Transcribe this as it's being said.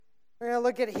We're going to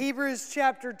look at Hebrews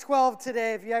chapter 12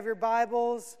 today. If you have your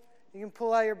Bibles, you can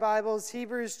pull out your Bibles.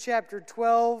 Hebrews chapter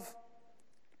 12.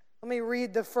 Let me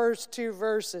read the first two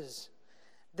verses.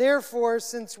 Therefore,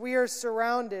 since we are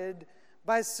surrounded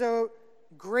by so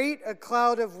great a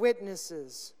cloud of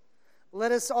witnesses,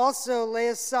 let us also lay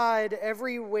aside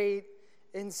every weight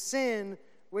and sin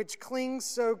which clings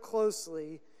so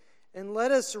closely, and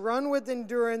let us run with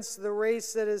endurance the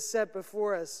race that is set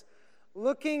before us,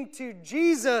 looking to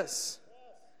Jesus,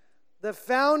 the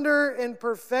founder and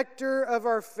perfecter of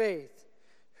our faith,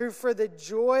 who for the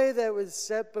joy that was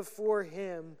set before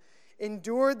him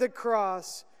endured the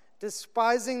cross,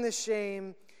 despising the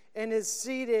shame, and is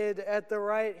seated at the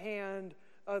right hand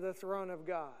of the throne of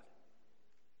God.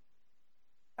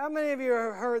 How many of you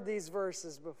have heard these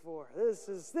verses before? This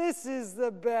is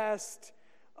the best.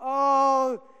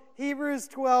 Oh, Hebrews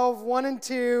 12, 1 and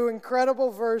 2, incredible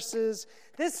verses.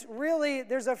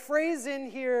 There's a phrase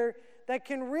in here that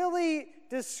can really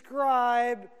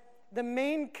describe the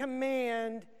main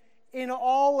command in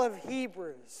all of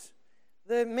Hebrews.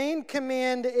 The main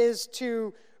command is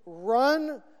to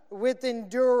run with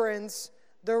endurance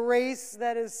the race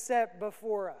that is set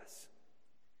before us.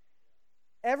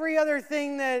 Every other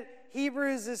thing that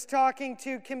Hebrews is talking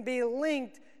to can be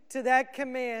linked to that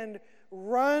command,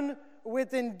 run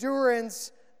with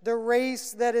endurance the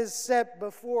race that is set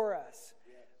before us.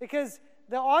 Because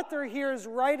the author here is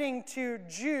writing to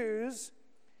Jews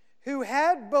who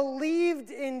had believed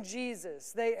in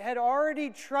Jesus. They had already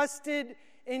trusted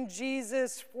in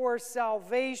Jesus for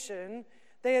salvation.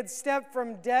 They had stepped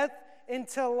from death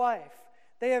into life.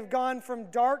 They have gone from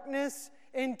darkness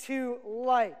into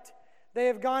light. They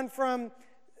have gone from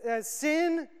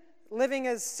sin, living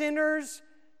as sinners,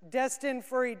 destined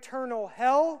for eternal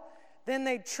hell. Then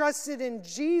they trusted in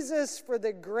Jesus for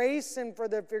the grace and for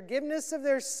the forgiveness of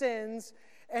their sins.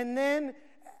 And then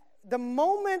the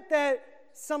moment that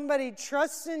somebody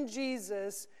trusts in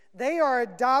Jesus, they are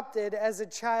adopted as a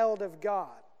child of God.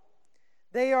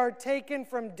 They are taken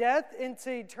from death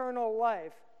into eternal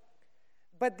life.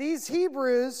 But these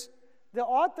Hebrews, the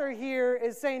author here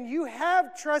is saying, you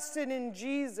have trusted in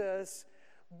Jesus,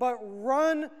 but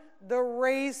run the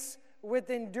race with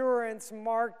endurance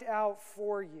marked out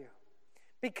for you.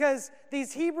 Because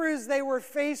these Hebrews, they were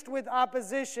faced with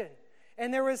opposition,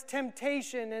 and there was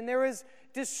temptation, and there was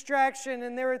distraction,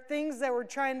 and there were things that were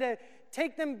trying to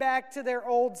take them back to their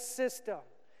old system.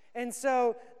 And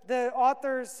so the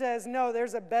author says, no,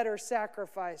 there's a better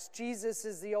sacrifice. Jesus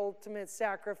is the ultimate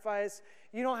sacrifice.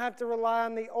 You don't have to rely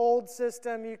on the old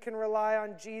system. You can rely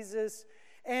on Jesus.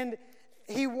 And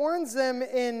he warns them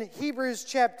in Hebrews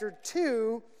chapter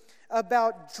 2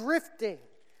 about drifting.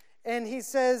 And he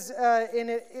says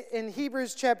in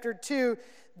Hebrews chapter 2,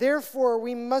 therefore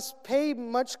we must pay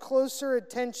much closer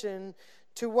attention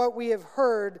to what we have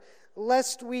heard,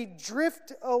 lest we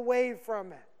drift away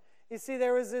from it. You see,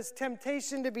 there was this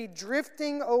temptation to be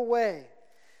drifting away.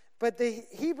 But the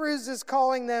Hebrews is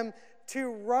calling them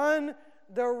to run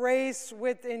the race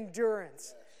with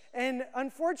endurance. And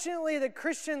unfortunately, the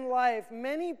Christian life,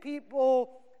 many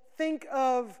people think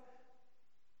of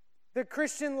the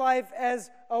Christian life as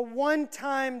a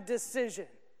one-time decision.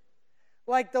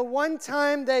 Like the one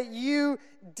time that you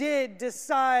did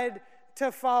decide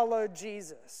to follow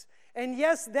Jesus. And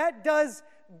yes, that does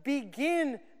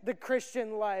begin the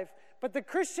Christian life. But the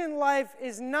Christian life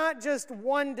is not just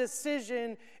one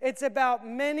decision. It's about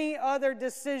many other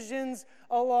decisions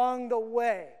along the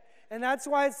way. And that's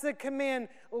why it's the command,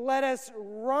 let us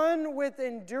run with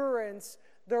endurance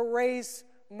the race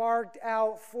marked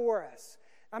out for us.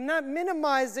 I'm not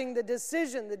minimizing the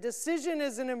decision. The decision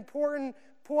is an important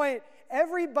point.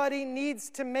 Everybody needs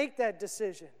to make that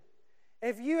decision.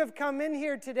 If you have come in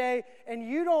here today and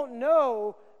you don't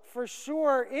know for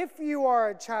sure if you are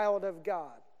a child of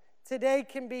God, today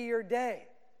can be your day.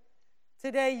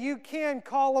 Today you can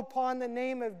call upon the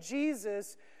name of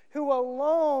Jesus, who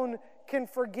alone can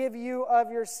forgive you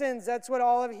of your sins. That's what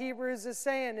all of Hebrews is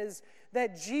saying, is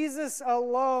that Jesus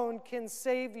alone can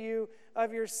save you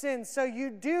of your sins. So you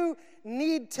do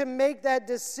need to make that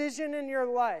decision in your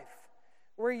life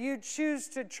where you choose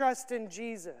to trust in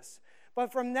Jesus.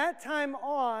 But from that time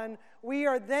on, we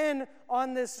are then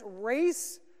on this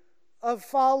race of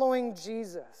following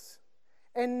Jesus.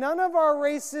 And none of our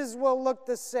races will look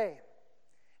the same.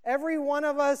 Every one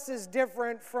of us is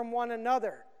different from one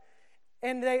another.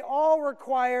 And they all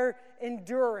require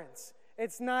endurance.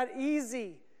 It's not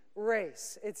easy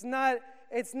race. It's not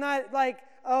like,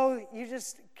 oh, you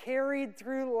just carried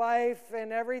through life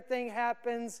and everything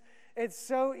happens. It's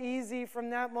so easy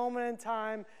from that moment in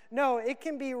time. No, it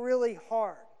can be really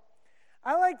hard.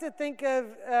 I like to think of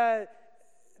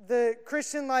the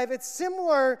Christian life, it's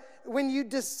similar when you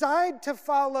decide to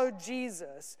follow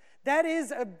Jesus. That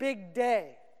is a big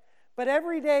day. But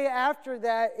every day after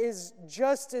that is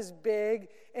just as big,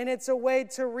 and it's a way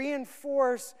to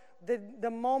reinforce the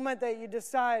moment that you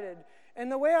decided.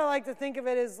 And the way I like to think of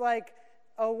it is like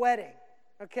a wedding,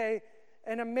 okay,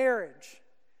 and a marriage.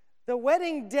 The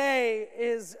wedding day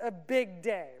is a big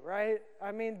day, right?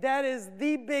 I mean, that is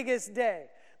the biggest day.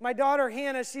 My daughter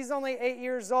Hannah, she's only 8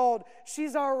 years old.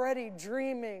 She's already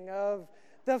dreaming of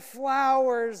the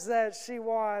flowers that she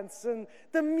wants and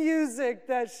the music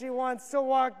that she wants to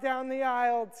walk down the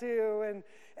aisle to.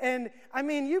 And I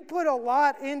mean, you put a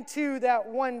lot into that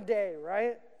one day,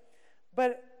 right?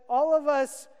 But all of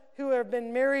us who have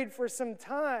been married for some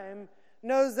time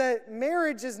knows that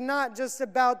marriage is not just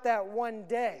about that one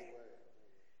day.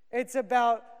 It's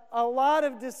about a lot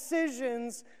of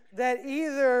decisions that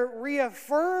either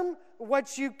reaffirm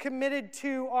what you committed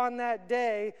to on that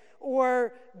day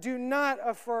or do not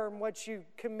affirm what you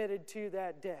committed to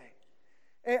that day.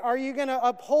 Are you going to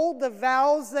uphold the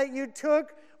vows that you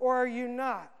took, or are you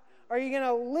not? Are you going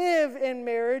to live in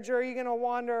marriage, or are you going to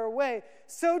wander away?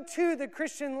 So too the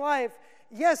Christian life.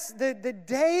 Yes, the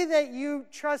day that you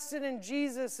trusted in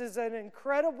Jesus is an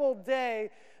incredible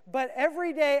day, but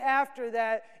every day after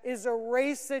that is a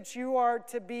race that you are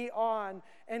to be on,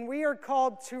 and we are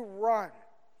called to run.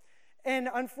 And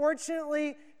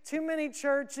unfortunately, too many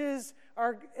churches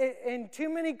are, and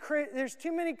there's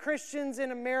too many Christians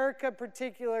in America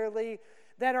particularly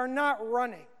that are not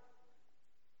running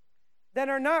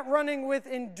with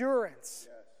endurance.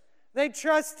 Yes. They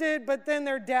trusted, but then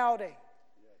they're doubting. Yes.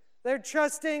 They're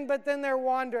trusting, but then they're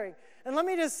wandering. And let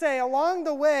me just say, along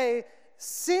the way,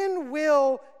 sin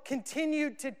will continue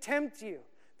to tempt you.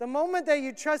 The moment that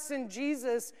you trust in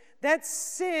Jesus, that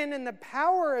sin and the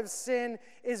power of sin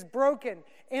is broken,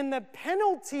 and the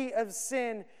penalty of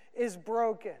sin is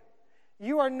broken.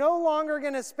 You are no longer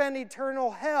going to spend eternal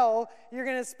hell, you're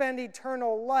going to spend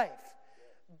eternal life.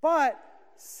 But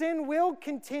sin will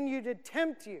continue to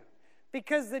tempt you,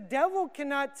 because the devil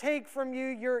cannot take from you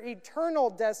your eternal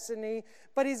destiny,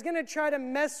 but he's going to try to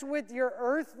mess with your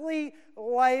earthly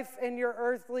life and your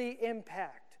earthly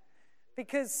impact.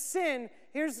 Because sin,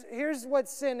 here's what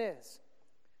sin is.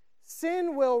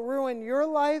 Sin will ruin your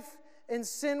life, and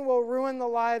sin will ruin the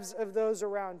lives of those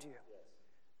around you.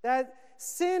 That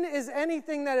sin is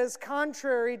anything that is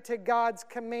contrary to God's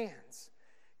commands.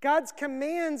 God's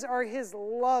commands are his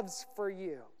loves for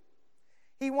you.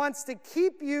 He wants to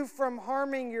keep you from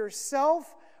harming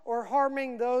yourself or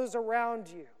harming those around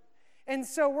you. And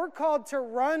so we're called to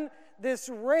run this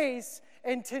race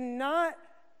and to not.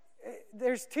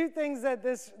 There's two things that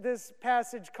this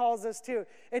passage calls us to.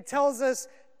 It tells us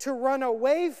to run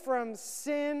away from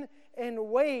sin and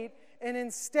wait, and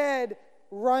instead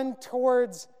run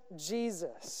towards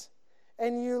Jesus.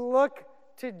 And you look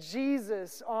to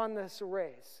Jesus on this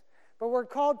race. But we're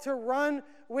called to run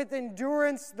with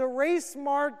endurance, the race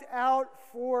marked out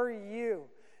for you.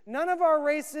 None of our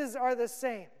races are the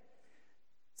same.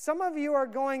 Some of you are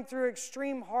going through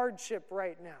extreme hardship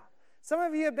right now. Some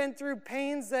of you have been through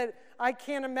pains that I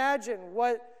can't imagine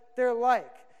what they're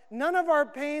like. None of our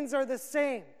pains are the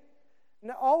same.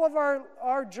 All of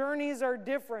our journeys are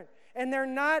different, and they're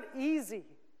not easy.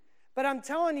 But I'm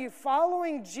telling you,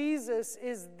 following Jesus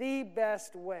is the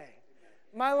best way.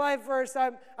 My life verse,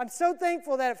 I'm so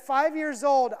thankful that at 5 years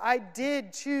old, I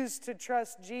did choose to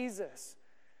trust Jesus.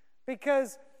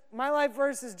 Because my life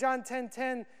verse is John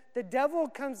 10:10. The devil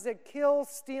comes to kill,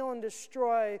 steal, and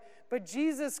destroy, but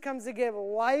Jesus comes to give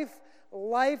life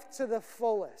to the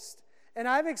fullest. And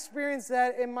I've experienced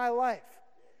that in my life.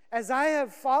 As I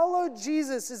have followed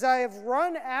Jesus, as I have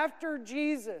run after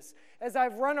Jesus, as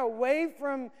I've run away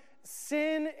from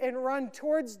sin and run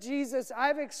towards Jesus,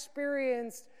 I've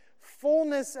experienced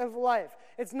fullness of life.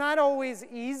 It's not always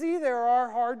easy. There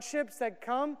are hardships that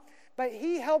come, but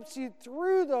he helps you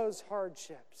through those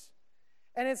hardships.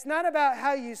 And it's not about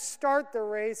how you start the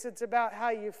race, it's about how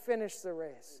you finish the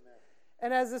race. Amen.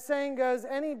 And as the saying goes,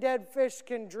 any dead fish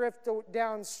can drift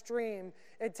downstream.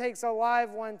 It takes a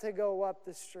live one to go up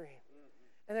the stream. Mm-hmm.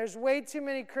 And there's way too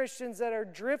many Christians that are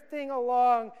drifting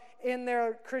along in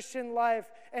their Christian life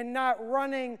and not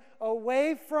running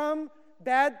away from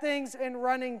bad things and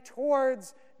running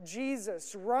towards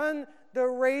Jesus. Run the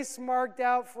race marked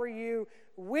out for you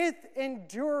with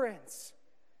endurance.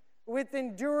 With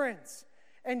endurance.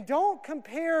 And don't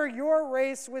compare your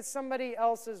race with somebody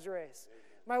else's race.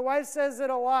 My wife says it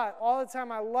a lot, all the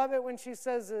time. I love it when she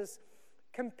says this.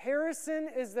 Comparison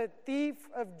is the thief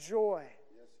of joy.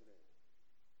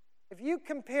 If you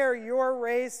compare your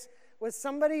race with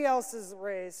somebody else's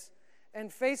race, and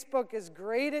Facebook is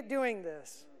great at doing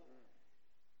this,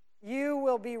 you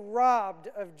will be robbed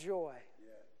of joy.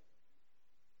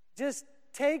 Just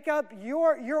take up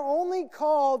you're only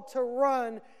called to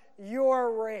run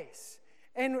your race.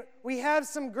 And we have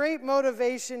some great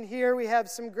motivation here. We have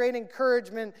some great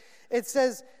encouragement. It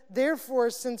says, therefore,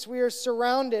 since we are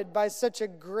surrounded by such a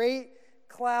great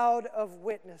cloud of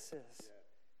witnesses.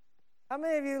 How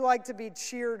many of you like to be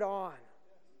cheered on?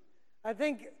 I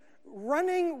think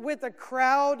running with a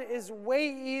crowd is way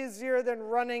easier than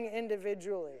running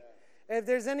individually. If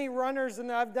there's any runners,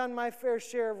 and I've done my fair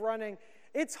share of running,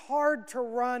 it's hard to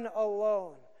run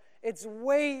alone. It's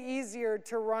way easier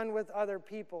to run with other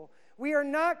people. We are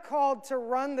not called to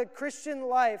run the Christian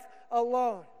life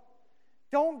alone.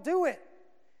 Don't do it.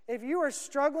 If you are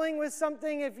struggling with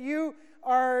something, if you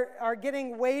are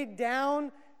getting weighed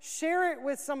down, share it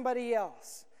with somebody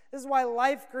else. This is why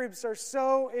life groups are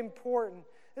so important.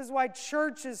 This is why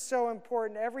church is so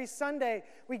important. Every Sunday,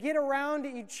 we get around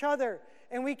each other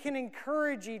and we can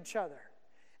encourage each other.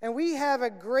 And we have a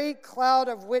great cloud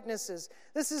of witnesses.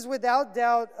 This is without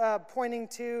doubt pointing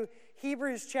to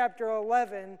Hebrews chapter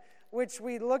 11, which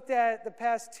we looked at the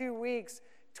past 2 weeks.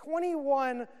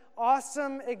 21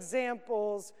 awesome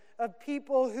examples of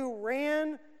people who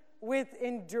ran with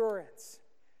endurance,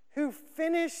 who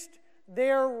finished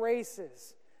their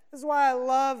races. This is why I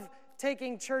love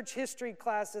taking church history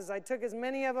classes. I took as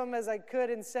many of them as I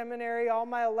could in seminary. All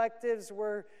my electives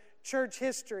were church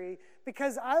history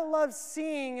because I love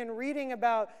seeing and reading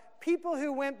about people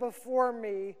who went before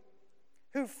me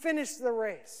who finished the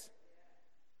race,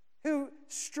 who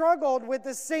struggled with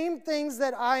the same things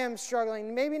that I am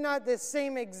struggling. Maybe not the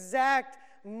same exact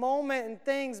moment and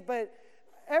things, but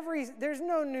there's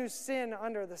no new sin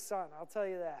under the sun, I'll tell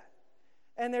you that.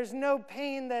 And there's no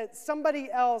pain that somebody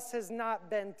else has not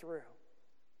been through.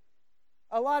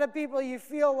 A lot of people, you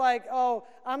feel like, oh,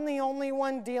 I'm the only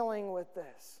one dealing with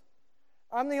this.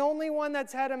 I'm the only one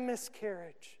that's had a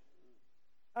miscarriage.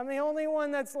 I'm the only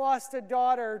one that's lost a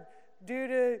daughter due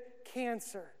to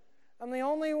cancer. I'm the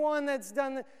only one that's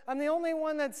I'm the only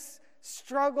one that's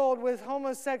struggled with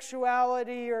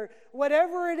homosexuality or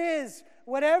whatever it is,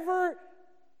 whatever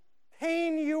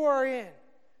pain you are in,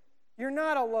 you're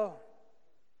not alone.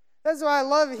 That's why I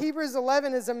love Hebrews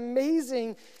 11 is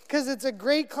amazing because it's a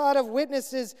great cloud of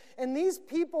witnesses. And these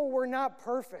people were not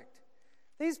perfect.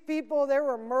 These people, there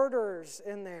were murderers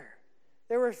in there.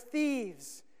 There were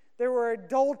thieves. There were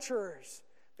adulterers.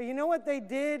 But you know what they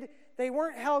did? They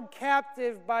weren't held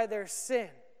captive by their sin.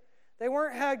 They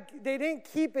didn't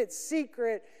keep it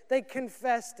secret. They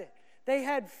confessed it. They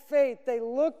had faith. They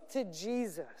looked to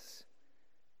Jesus.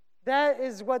 That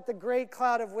is what the great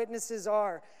cloud of witnesses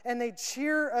are. And they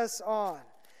cheer us on.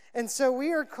 And so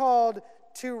we are called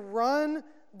to run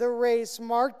the race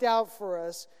marked out for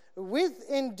us with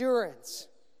endurance,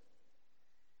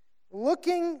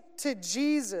 looking to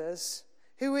Jesus,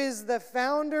 who is the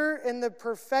founder and the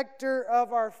perfecter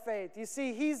of our faith. You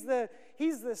see, he's the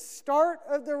start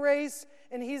of the race,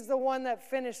 and he's the one that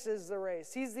finishes the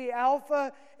race. He's the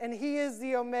Alpha, and he is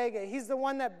the Omega. He's the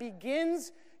one that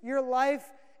begins your life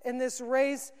in this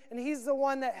race, and he's the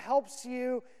one that helps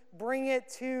you bring it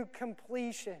to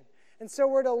completion. And so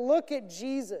we're to look at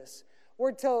Jesus.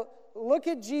 We're to look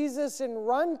at Jesus and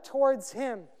run towards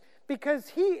him because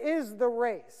he is the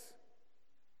race.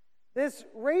 This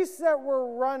race that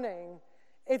we're running,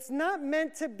 it's not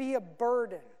meant to be a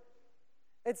burden.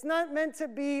 It's not meant to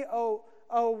be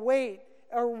a weight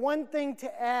or one thing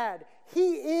to add.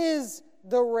 He is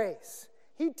the race.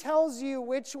 He tells you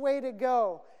which way to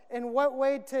go and what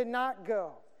way to not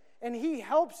go. And he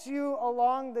helps you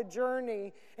along the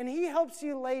journey, and he helps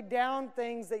you lay down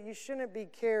things that you shouldn't be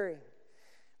carrying.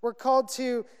 We're called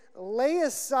to lay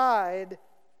aside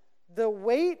the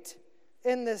weight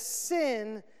and the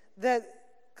sin that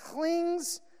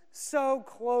clings so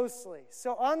closely.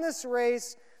 So on this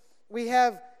race, we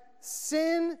have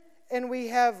sin and we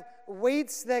have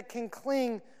weights that can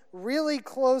cling really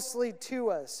closely to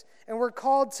us. And we're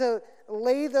called to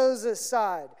lay those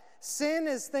aside. Sin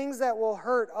is things that will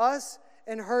hurt us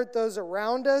and hurt those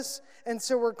around us. And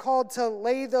so we're called to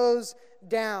lay those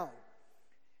down.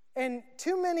 And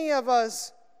too many of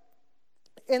us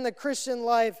in the Christian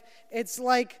life, it's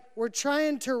like we're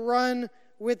trying to run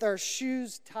with our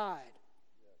shoes tied.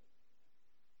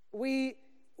 We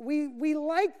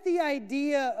like the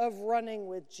idea of running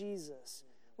with Jesus.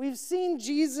 We've seen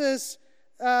Jesus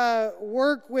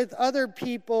work with other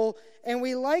people, and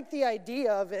we like the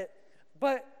idea of it,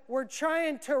 but we're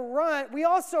trying to run. We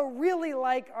also really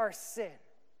like our sin.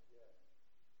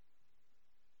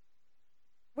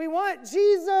 We want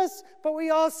Jesus, but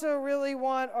we also really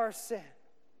want our sin.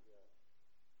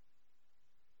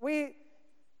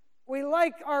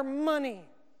 like our money.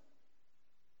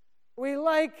 We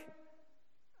like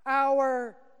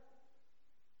our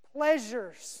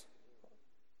pleasures.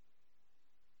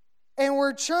 And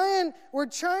we're trying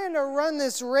to run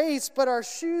this race, but our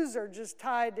shoes are just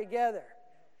tied together.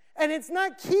 And it's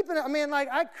not keeping it. I mean, like,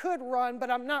 I could run, but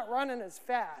I'm not running as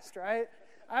fast, right?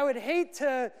 I would hate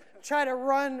to try to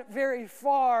run very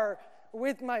far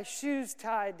with my shoes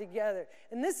tied together.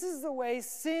 And this is the way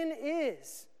sin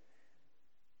is.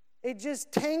 It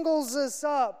just tangles us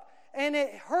up, and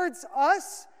it hurts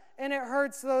us, and it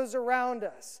hurts those around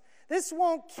us. This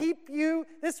won't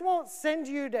send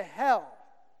you to hell.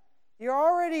 You're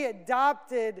already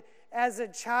adopted as a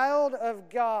child of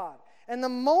God. And the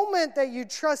moment that you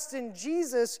trust in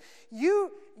Jesus,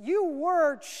 you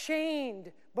were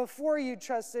chained before you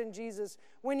trusted in Jesus.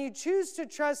 When you choose to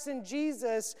trust in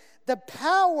Jesus, the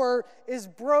power is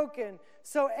broken.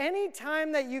 So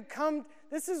anytime that you come,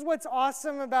 this is what's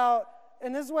awesome about,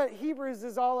 and this is what Hebrews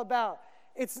is all about.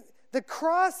 The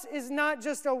cross is not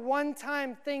just a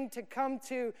one-time thing to come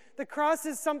to. The cross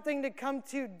is something to come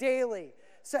to daily.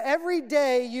 So every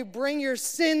day you bring your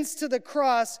sins to the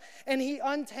cross and he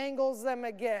untangles them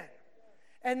again.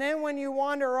 And then when you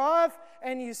wander off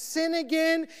and you sin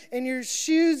again and your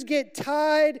shoes get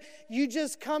tied, you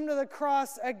just come to the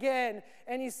cross again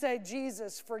and you say,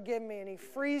 Jesus, forgive me. And he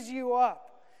frees you up.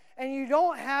 And you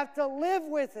don't have to live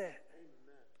with it.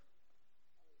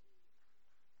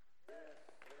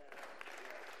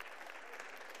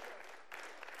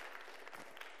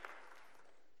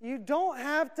 You don't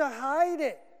have to hide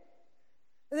it.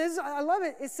 I love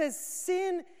it. It says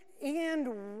sin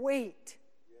and weight.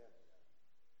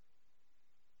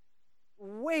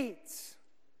 Weights.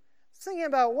 I was thinking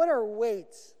about, what are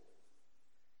weights?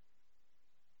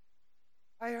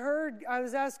 I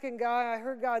was asking God, I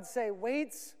heard God say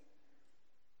weights.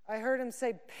 I heard him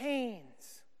say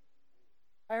pains.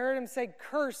 I heard him say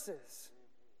curses.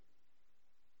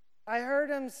 I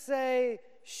heard him say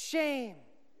shame.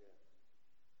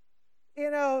 You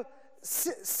know,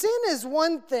 sin is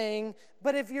one thing,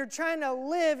 but if you're trying to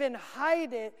live and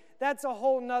hide it, that's a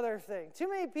whole nother thing. Too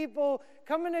many people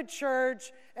come into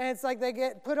church, and it's like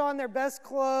they put on their best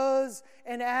clothes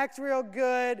and act real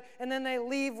good, and then they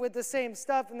leave with the same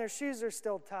stuff, and their shoes are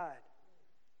still tied.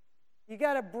 You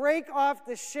got to break off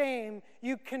the shame.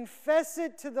 You confess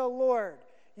it to the Lord.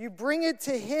 You bring it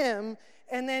to him,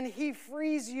 and then he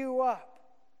frees you up.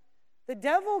 The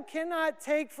devil cannot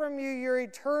take from you your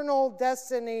eternal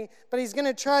destiny, but he's going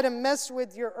to try to mess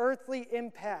with your earthly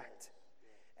impact.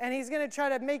 And he's going to try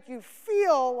to make you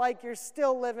feel like you're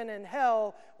still living in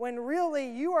hell, when really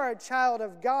you are a child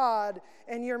of God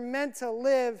and you're meant to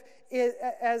live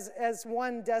as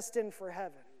one destined for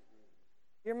heaven.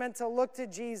 You're meant to look to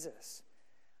Jesus.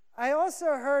 I also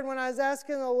heard, when I was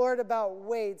asking the Lord about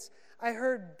weights, I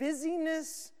heard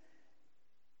busyness.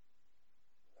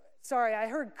 I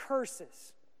heard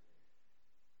curses.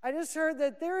 I just heard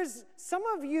that some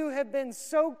of you have been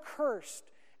so cursed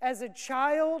as a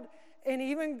child and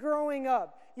even growing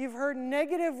up. You've heard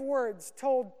negative words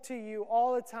told to you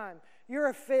all the time. You're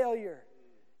a failure.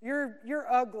 You're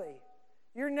ugly.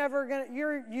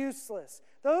 You're useless.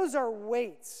 Those are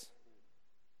weights.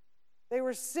 They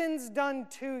were sins done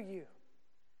to you.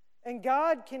 And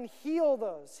God can heal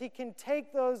those. He can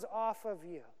take those off of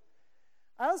you.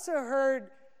 I also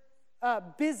heard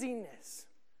busyness.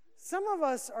 Some of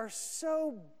us are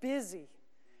so busy,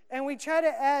 and we try to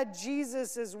add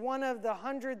Jesus as one of the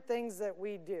 100 things that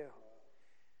we do.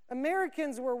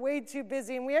 Americans were way too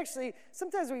busy, and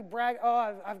sometimes we brag,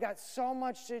 I've got so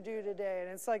much to do today, and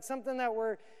it's like something that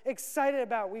we're excited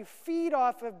about. We feed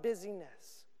off of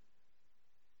busyness.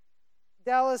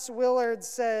 Dallas Willard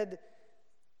said,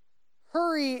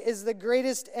 hurry is the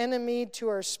greatest enemy to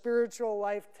our spiritual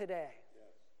life today.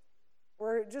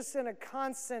 We're just in a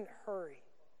constant hurry.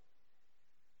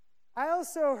 I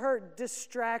also heard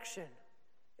distraction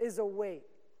is a weight.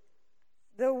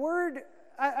 The word,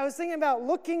 I was thinking about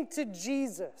looking to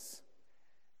Jesus.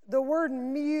 The word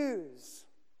muse.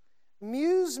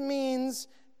 Muse means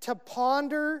to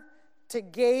ponder, to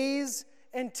gaze,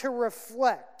 and to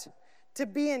reflect, to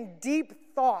be in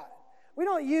deep thought. We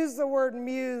don't use the word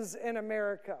muse in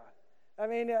America. I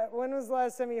mean, when was the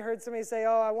last time you heard somebody say,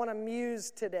 I want to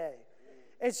muse today?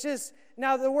 It's just,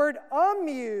 now the word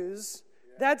amuse,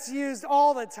 that's used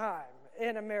all the time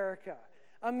in America.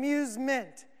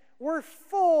 Amusement. We're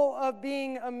full of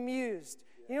being amused.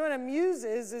 You know what amuse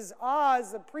is? Is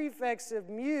the prefix of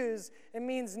muse. It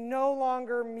means no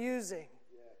longer musing.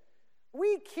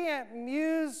 We can't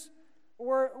muse.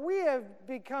 We have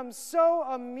become so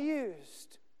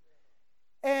amused.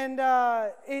 And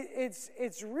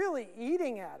it's really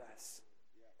eating at us.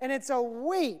 And it's a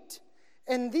weight.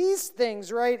 And these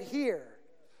things right here,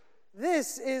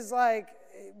 this is like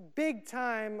big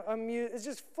time, it's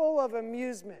just full of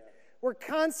amusement. We're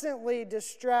constantly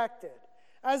distracted.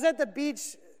 I was at the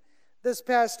beach this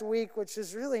past week, which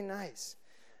is really nice.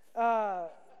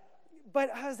 But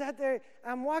I was out there,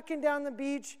 I'm walking down the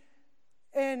beach,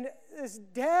 and this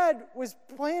dad was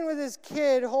playing with his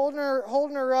kid, holding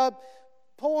her up,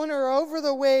 pulling her over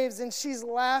the waves, and she's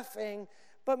laughing.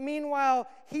 But meanwhile,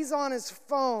 he's on his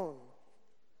phone,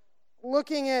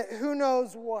 looking at who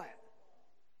knows what.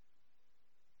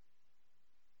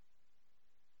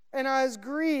 And I was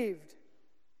grieved.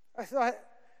 I thought,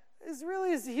 is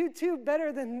YouTube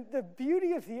better than the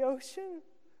beauty of the ocean?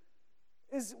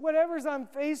 Is whatever's on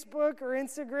Facebook or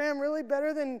Instagram really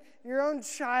better than your own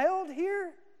child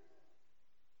here?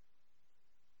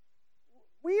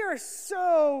 We are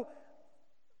so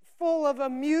full of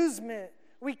amusement.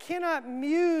 We cannot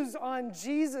muse on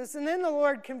Jesus. And then the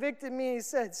Lord convicted me. He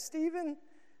said, Stephen,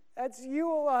 that's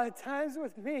you a lot of times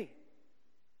with me.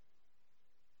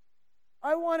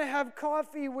 I want to have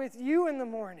coffee with you in the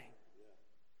morning.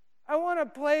 I want to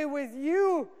play with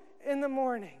you in the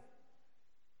morning.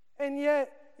 And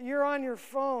yet, you're on your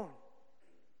phone,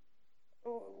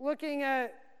 looking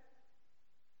at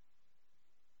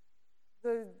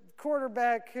the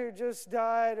quarterback who just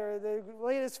died or the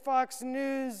latest Fox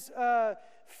News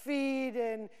feed,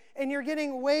 and you're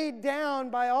getting weighed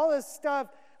down by all this stuff.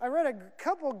 I read a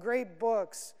couple great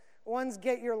books. One's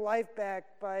Get Your Life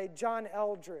Back by John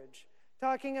Eldredge,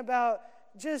 talking about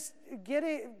just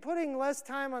putting less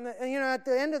time on at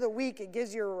the end of the week, it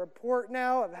gives you a report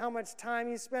now of how much time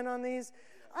you spend on these.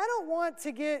 I don't want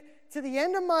to get to the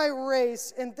end of my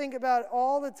race and think about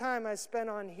all the time I spent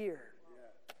on here.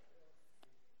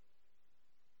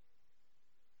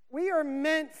 We are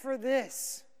meant for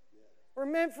this. We're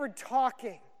meant for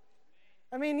talking.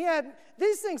 I mean, yeah,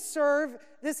 these things serve.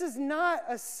 This is not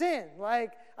a sin.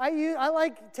 Like, I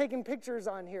like taking pictures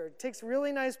on here. It takes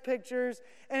really nice pictures,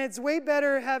 and it's way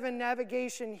better having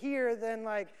navigation here than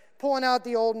like pulling out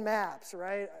the old maps,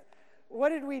 right? What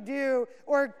did we do?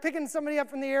 Or picking somebody up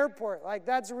from the airport. Like,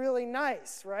 that's really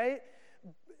nice, right?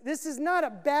 This is not a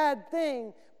bad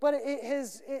thing, but it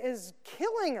is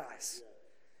killing us.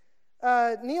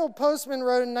 Neil Postman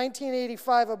wrote in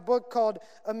 1985 a book called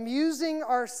Amusing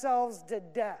Ourselves to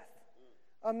Death.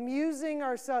 Amusing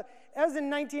ourselves. That was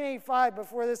in 1985.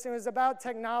 Before this, it was about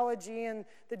technology and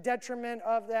the detriment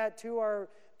of that to our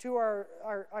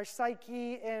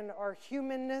psyche and our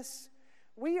humanness.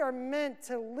 We are meant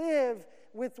to live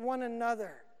with one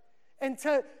another and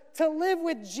to live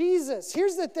with Jesus.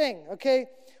 Here's the thing, okay?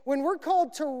 When we're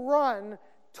called to run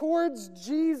towards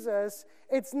Jesus,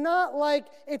 it's not like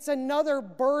it's another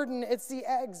burden. It's the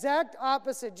exact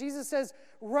opposite. Jesus says,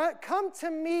 come to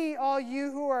me, all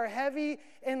you who are heavy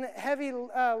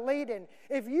laden.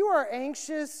 If you are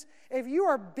anxious, if you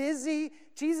are busy,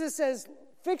 Jesus says,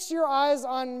 fix your eyes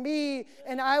on me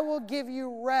and I will give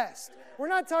you rest. We're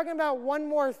not talking about one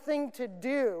more thing to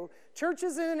do. Church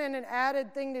isn't an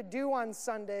added thing to do on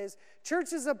Sundays.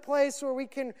 Church is a place where we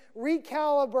can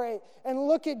recalibrate and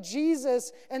look at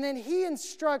Jesus, and then he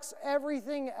instructs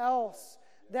everything else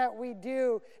that we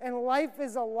do. And life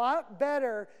is a lot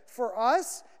better for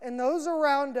us and those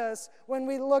around us when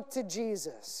we look to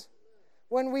Jesus,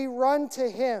 when we run to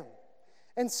him.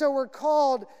 And so we're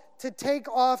called to take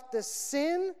off the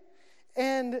sin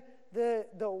and the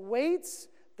weights,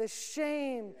 the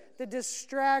shame, the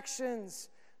distractions,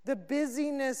 the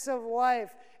busyness of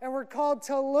life, and we're called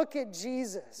to look at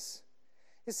Jesus.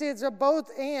 You see, it's a both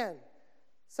and.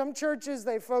 Some churches,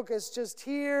 they focus just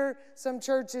here. Some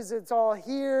churches, it's all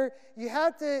here. You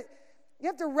have to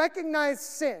recognize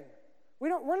sin.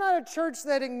 We're not a church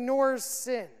that ignores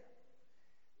sin.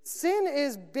 Sin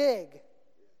is big,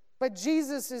 but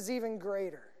Jesus is even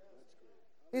greater.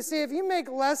 You see, if you make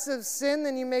less of sin,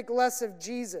 then you make less of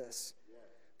Jesus.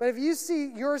 But if you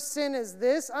see your sin as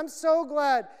this, I'm so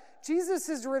glad Jesus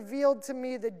has revealed to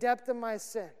me the depth of my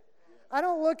sin. I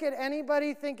don't look at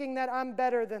anybody thinking that I'm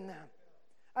better than them.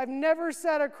 I've never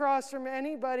sat across from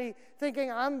anybody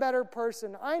thinking I'm a better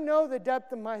person. I know the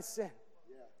depth of my sin.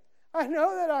 I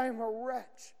know that I am a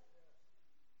wretch.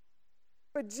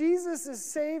 But Jesus has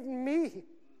saved me.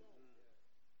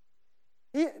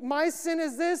 My sin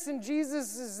is this, and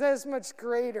Jesus is this much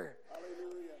greater.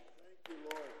 Hallelujah. Thank you,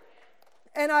 Lord.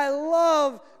 And I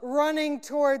love running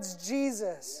towards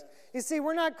Jesus. You see,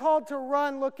 we're not called to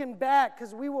run looking back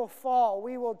because we will fall,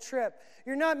 we will trip.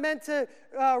 You're not meant to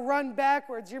run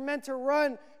backwards. You're meant to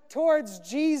run towards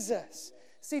Jesus.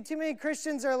 See, too many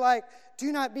Christians are like,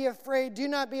 do not be afraid, do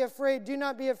not be afraid, do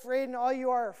not be afraid, and all you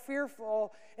are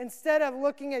fearful. Instead of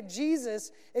looking at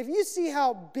Jesus, if you see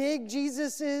how big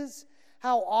Jesus is,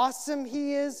 how awesome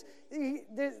he is,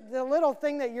 the little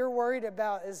thing that you're worried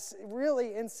about is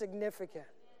really insignificant.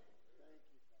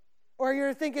 Or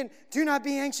you're thinking, do not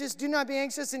be anxious,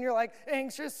 and you're like,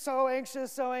 anxious, so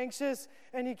anxious,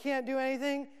 and you can't do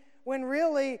anything. When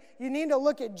really, you need to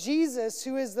look at Jesus,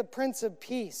 who is the Prince of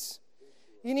Peace.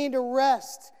 You need to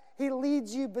rest. He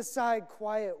leads you beside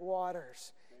quiet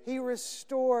waters. He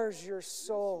restores your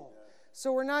soul.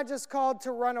 So we're not just called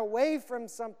to run away from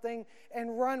something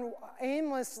and run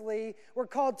aimlessly. We're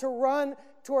called to run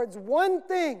towards one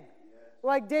thing.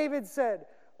 Like David said,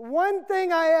 one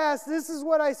thing I ask, this is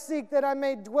what I seek, that I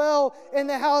may dwell in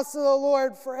the house of the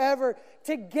Lord forever,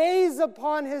 to gaze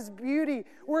upon his beauty.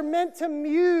 We're meant to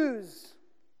muse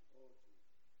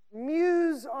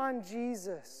on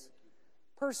Jesus.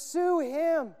 Pursue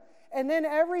him, and then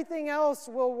everything else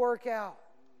will work out.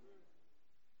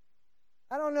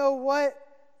 I don't know what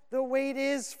the weight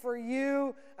is for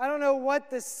you. I don't know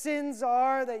what the sins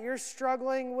are that you're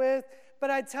struggling with, but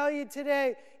I tell you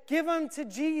today, give them to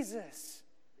Jesus.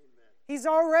 He's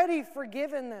already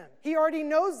forgiven them. He already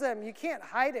knows them. You can't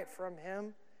hide it from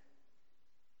him.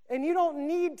 And you don't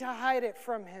need to hide it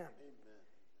from him.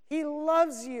 He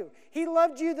loves you. He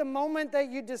loved you the moment that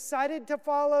you decided to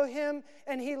follow him,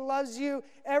 and he loves you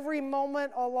every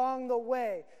moment along the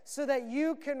way so that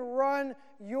you can run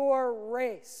your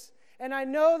race. And I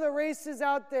know the races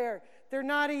out there, they're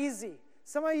not easy.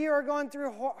 Some of you are going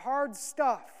through hard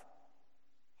stuff.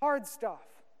 Hard stuff.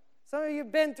 Some of you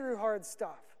have been through hard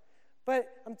stuff. But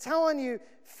I'm telling you,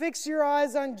 fix your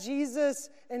eyes on Jesus,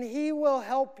 and he will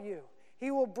help you. He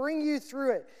will bring you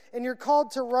through it, and you're called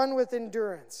to run with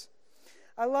endurance.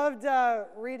 I loved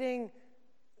reading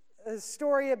a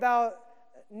story about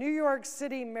New York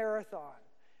City Marathon.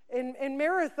 In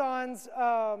marathons,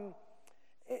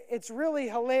 it's really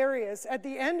hilarious. At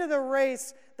the end of the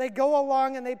race, they go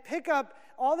along and they pick up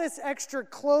all this extra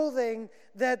clothing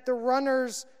that the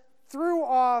runners threw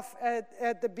off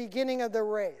at the beginning of the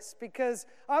race, because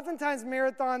oftentimes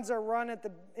marathons are run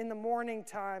in the morning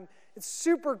time. It's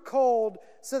super cold,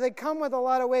 so they come with a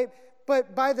lot of weight.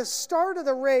 But by the start of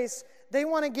the race, they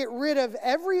want to get rid of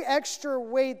every extra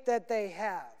weight that they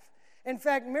have. In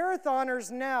fact,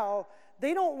 marathoners now,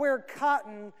 they don't wear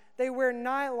cotton, they wear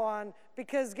nylon,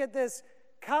 because get this,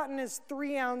 cotton is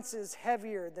 3 ounces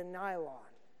heavier than nylon.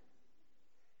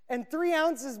 And 3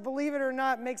 ounces, believe it or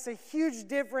not, makes a huge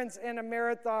difference in a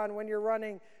marathon when you're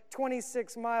running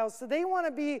 26 miles. So they want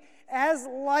to be as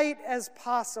light as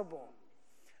possible.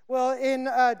 Well, in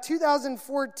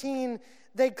 2014,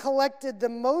 they collected the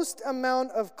most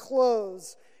amount of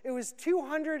clothes. It was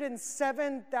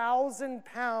 207,000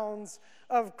 pounds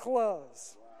of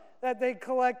clothes that they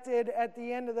collected at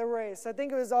the end of the race. I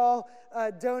think it was all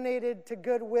donated to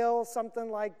Goodwill, something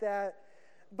like that.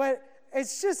 But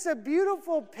it's just a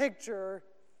beautiful picture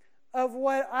of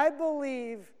what I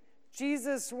believe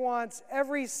Jesus wants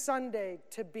every Sunday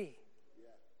to be.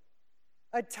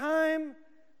 A time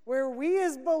where we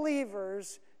as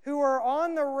believers who are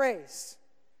on the race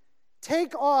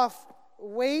take off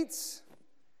weights,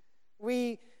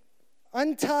 we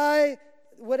untie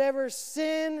whatever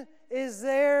sin is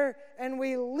there, and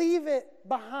we leave it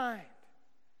behind.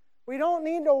 We don't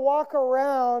need to walk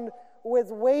around with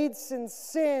weights and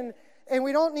sin, and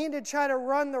we don't need to try to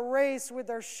run the race with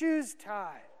our shoes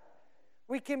tied.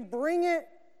 We can bring it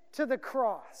to the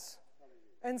cross.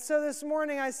 And so this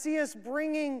morning I see us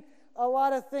bringing a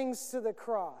lot of things to the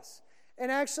cross.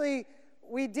 And actually,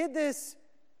 we did this,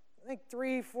 I think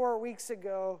 3-4 weeks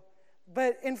ago.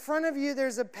 But in front of you,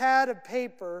 there's a pad of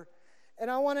paper.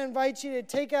 And I want to invite you to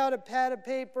take out a pad of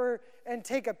paper and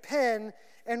take a pen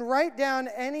and write down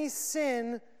any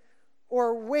sin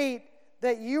or weight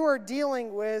that you are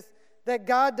dealing with that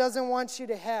God doesn't want you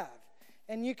to have.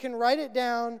 And you can write it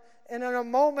down, and in a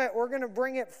moment, we're going to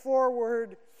bring it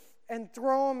forward and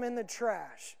throw them in the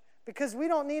trash, because we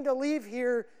don't need to leave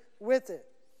here with it.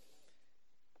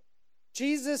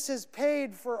 Jesus has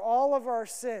paid for all of our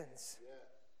sins.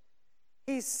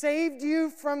 He saved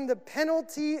you from the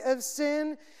penalty of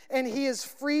sin, and he has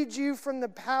freed you from the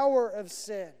power of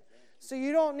sin. So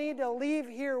you don't need to leave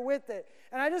here with it.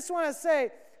 And I just want to say,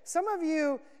 some of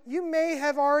you may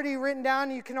have already written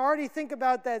down, you can already think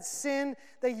about that sin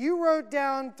that you wrote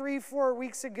down 3-4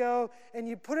 weeks ago, and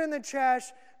you put it in the trash,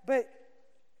 but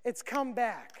it's come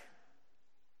back.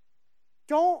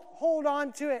 Don't hold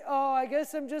on to it. Oh, I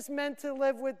guess I'm just meant to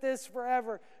live with this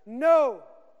forever. No.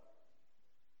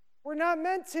 We're not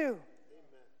meant to.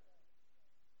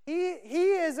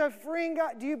 He is a freeing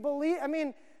God. Do you believe? I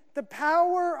mean, the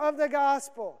power of the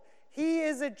gospel. He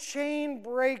is a chain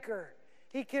breaker.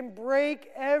 He can break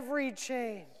every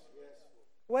chain.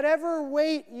 Whatever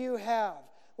weight you have,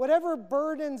 whatever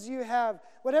burdens you have,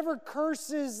 whatever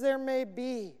curses there may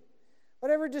be,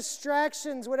 whatever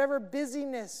distractions, whatever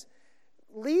busyness,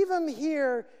 leave them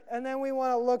here, and then we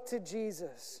want to look to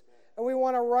Jesus. And we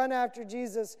want to run after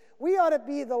Jesus. We ought to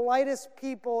be the lightest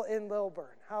people in Lilburn.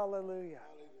 Hallelujah.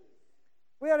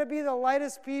 We ought to be the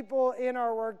lightest people in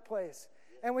our workplace.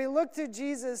 And we look to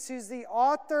Jesus, who's the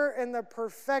author and the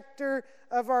perfecter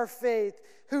of our faith,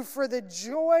 who for the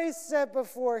joy set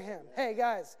before him. Hey,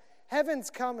 guys, heaven's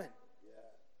coming.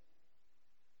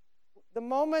 The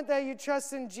moment that you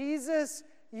trust in Jesus,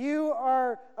 you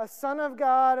are a son of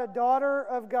God, a daughter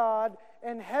of God,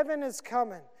 and heaven is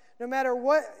coming. No matter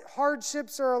what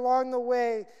hardships are along the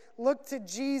way, look to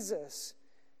Jesus.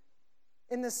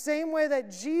 In the same way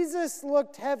that Jesus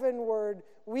looked heavenward,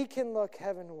 we can look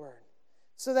heavenward.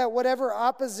 So that whatever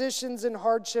oppositions and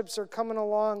hardships are coming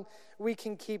along, we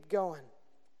can keep going.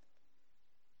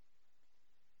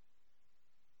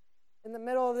 In the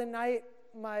middle of the night,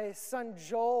 my son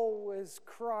Joel was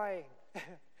crying.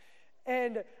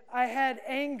 And I had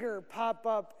anger pop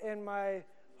up in my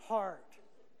heart.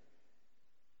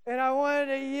 And I wanted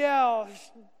to yell,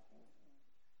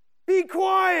 "Be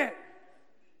quiet!"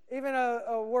 Even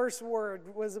a worse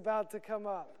word was about to come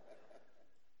up.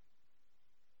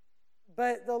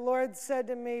 But the Lord said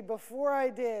to me, before I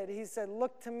did, he said,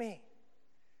 "Look to me."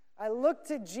 I looked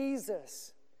to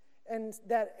Jesus, and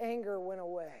that anger went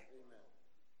away.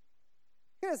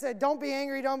 He could have said, "Don't be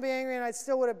angry, don't be angry," and I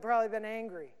still would have probably been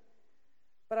angry.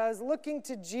 But I was looking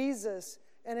to Jesus,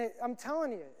 and I'm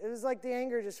telling you, it was like the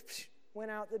anger just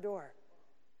went out the door.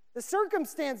 The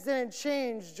circumstance didn't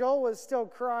change. Joel was still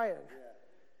crying.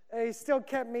 And he still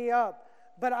kept me up.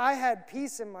 But I had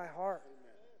peace in my heart.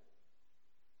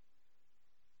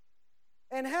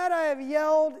 And had I have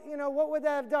yelled, what would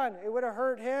that have done? It would have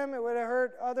hurt him. It would have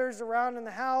hurt others around in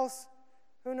the house.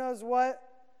 Who knows what?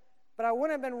 But I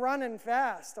wouldn't have been running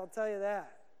fast, I'll tell you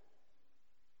that.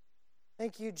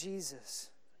 Thank you, Jesus.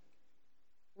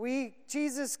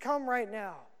 Jesus, come right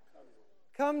now.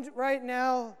 Come right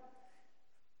now.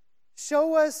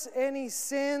 Show us any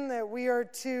sin that we are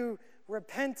to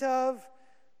repent of,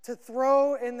 to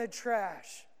throw in the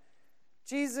trash.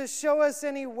 Jesus, show us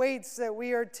any weights that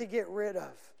we are to get rid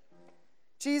of.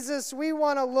 Jesus, we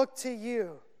want to look to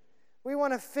you. We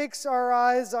want to fix our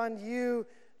eyes on you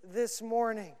this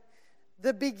morning.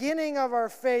 The beginning of our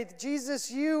faith. Jesus,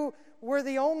 you were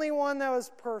the only one that was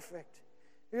perfect.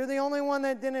 You're the only one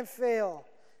that didn't fail.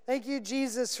 Thank you,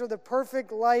 Jesus, for the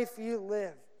perfect life you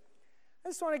live. I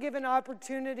just want to give an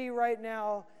opportunity right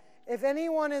now. If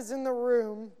anyone is in the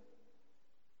room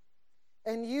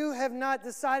and you have not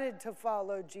decided to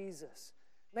follow Jesus,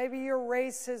 maybe your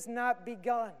race has not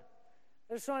begun,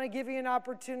 I just want to give you an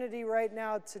opportunity right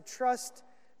now to trust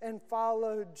and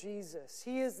follow Jesus.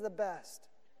 He is the best.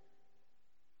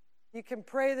 You can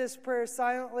pray this prayer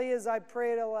silently as I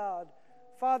pray it aloud.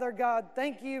 Father God,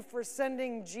 thank you for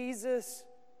sending Jesus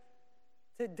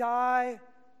to die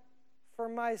for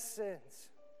my sins.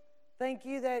 Thank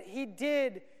you that he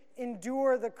did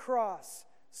endure the cross,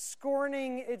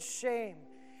 scorning its shame,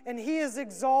 and he is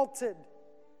exalted,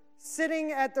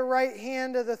 sitting at the right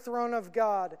hand of the throne of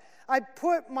God. I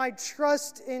put my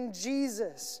trust in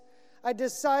Jesus. I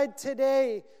decide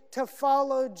today to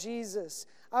follow Jesus.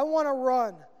 I want to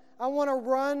run. I want to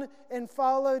run and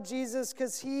follow Jesus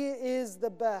because he is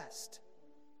the best.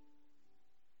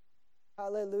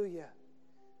 Hallelujah.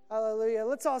 Hallelujah.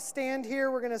 Let's all stand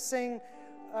here. We're going to sing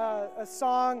a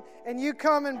song, and you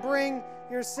come and bring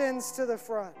your sins to the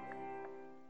front.